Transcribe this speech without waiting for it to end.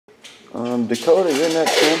Dakota, you're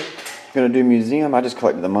next in. Gonna do museum. I just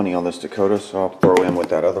collected the money on this Dakota, so I'll throw in with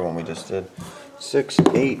that other one we just did. 6,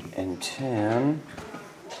 8, and 10.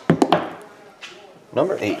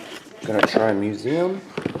 Number 8. Gonna try museum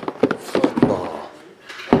football.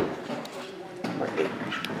 Number 8.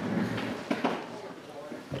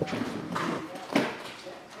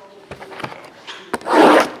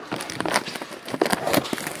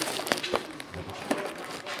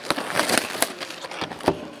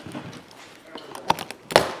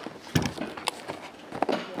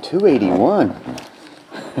 $281.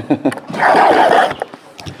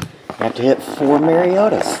 Have to hit 4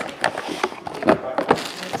 Mariotas.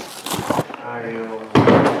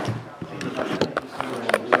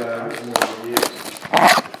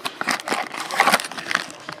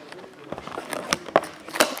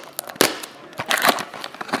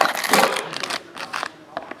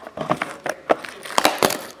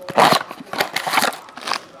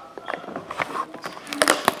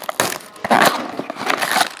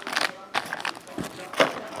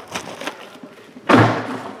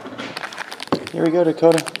 Here we go,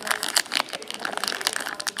 Dakota.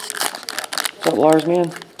 What's up, Lars,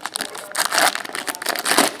 man?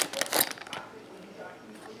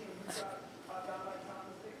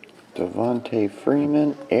 Devontae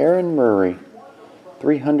Freeman, Aaron Murray.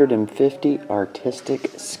 350 artistic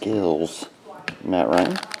skills. Matt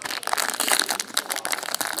Ryan.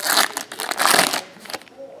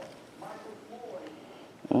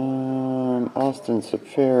 Austin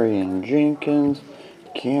Safarian Jenkins.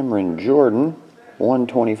 Cameron Jordan,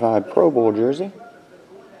 125 Pro Bowl jersey.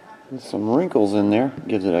 With some wrinkles in there.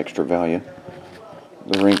 Gives it extra value.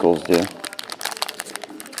 The wrinkles do.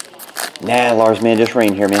 Nah, Lars, man, just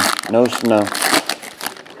rain here, man. No snow.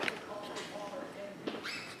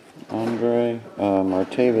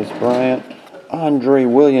 Martavis Bryant. Andre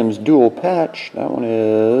Williams dual patch. That one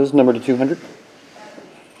is number /200.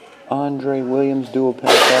 Andre Williams dual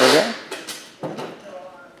patch out of that.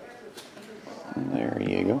 There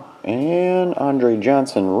you go. And Andre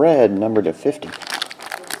Johnson red, number /50.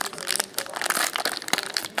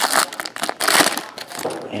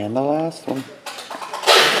 And the last one.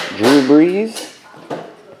 Drew Brees.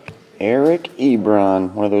 Eric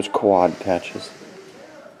Ebron, one of those quad patches.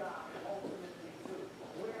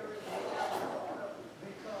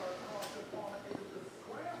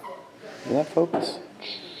 Did that focus?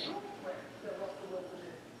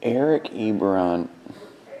 Eric Ebron.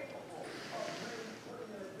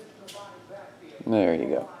 There you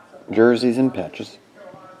go. Jerseys and patches.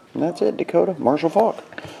 And that's it, Dakota. Marshall Falk.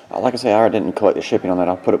 Like I say, I didn't collect the shipping on that.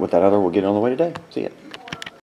 I'll put it with that other. We'll get it on the way today. See ya.